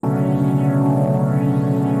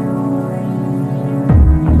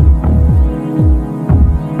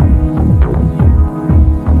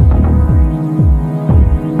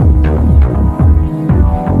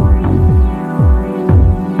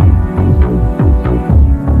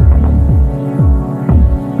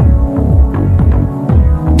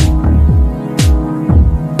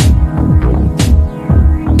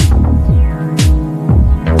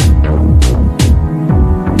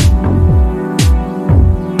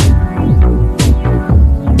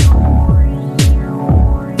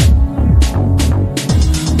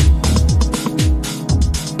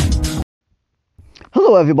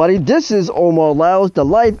Hello, everybody. This is Omar Lyles, the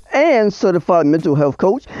life and certified mental health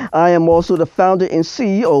coach. I am also the founder and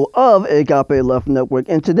CEO of Agape Love Network.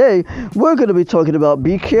 And today, we're going to be talking about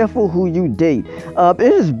be careful who you date. It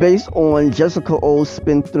is based on Jessica O's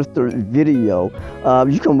Spendthrifter video.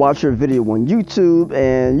 You can watch her video on YouTube,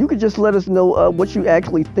 and you can just let us know what you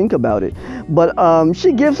actually think about it. But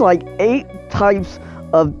she gives like 8 types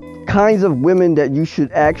of kinds of women that you should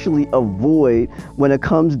actually avoid when it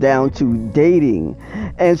comes down to dating.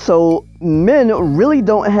 And so men really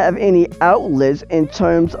don't have any outlets in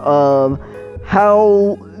terms of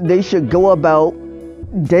how they should go about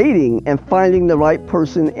dating and finding the right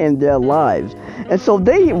person in their lives. And so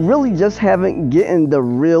they really just haven't gotten the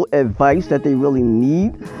real advice that they really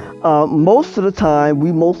need. Most of the time,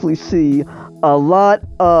 we mostly see a lot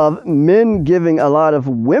of men giving a lot of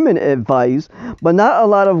women advice, but not a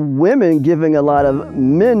lot of women giving a lot of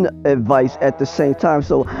men advice at the same time.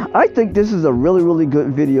 So I think this is a really, really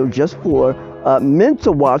good video just for men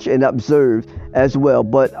to watch and observe as well.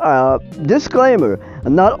 But disclaimer,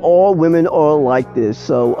 not all women are like this.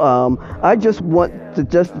 So I just want to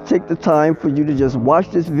take the time for you to just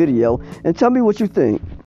watch this video and tell me what you think.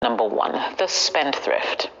 Number 1, the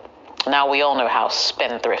spendthrift. Now we all know how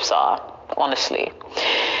spendthrifts are. Honestly,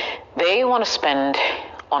 they want to spend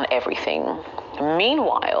on everything.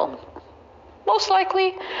 Meanwhile, most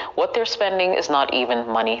likely, what they're spending is not even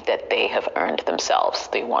money that they have earned themselves.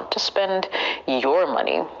 They want to spend your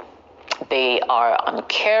money. They are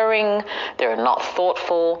uncaring, they're not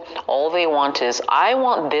thoughtful. All they want is, I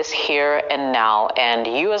want this here and now, and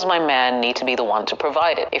you as my man need to be the one to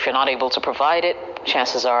provide it. If you're not able to provide it,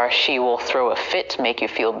 chances are she will throw a fit, make you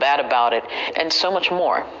feel bad about it, and so much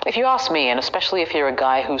more. If you ask me, and especially if you're a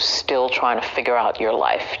guy who's still trying to figure out your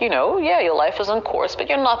life, your life is on course, but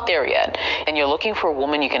you're not there yet, and you're looking for a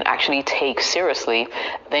woman you can actually take seriously,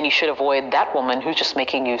 then you should avoid that woman who's just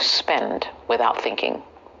making you spend without thinking.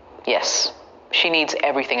 Yes, she needs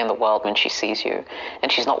everything in the world when she sees you,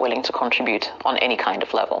 and she's not willing to contribute on any kind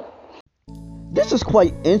of level. This is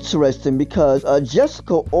quite interesting because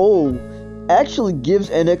Jessica O actually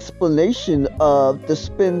gives an explanation of the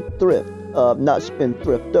spendthrift, not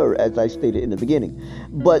spendthrifter, as I stated in the beginning.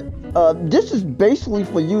 But this is basically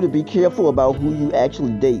for you to be careful about who you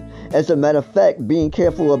actually date. As a matter of fact, being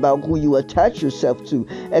careful about who you attach yourself to,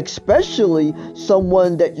 especially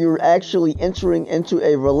someone that you're actually entering into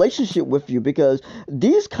a relationship with you, because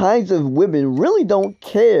these kinds of women really don't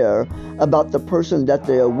care about the person that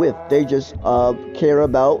they are with. They just care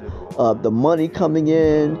about the money coming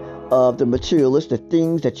in, the materialistic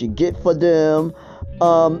things that you get for them.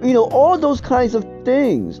 All those kinds of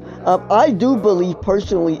things. I do believe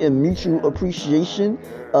personally in mutual appreciation,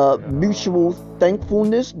 mutual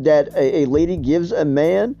thankfulness that a lady gives a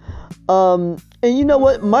man. And you know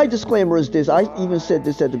what? My disclaimer is this. I even said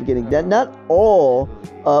this at the beginning, that not all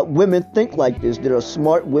women think like this. There are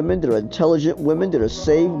smart women, there are intelligent women, there are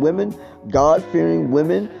saved women, God-fearing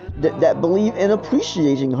women that believe in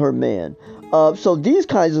appreciating her man. So these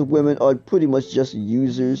kinds of women are pretty much just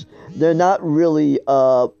users. They're not really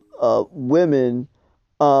women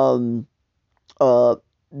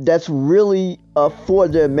that's really for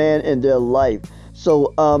their man in their life.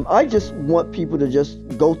 So I just want people to just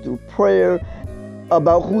go through prayer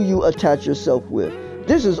about who you attach yourself with.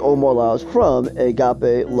 This is Omar Lyles from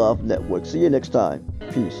Agape Love Network. See you next time.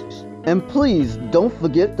 Peace. And please don't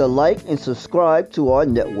forget to like and subscribe to our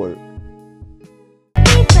network.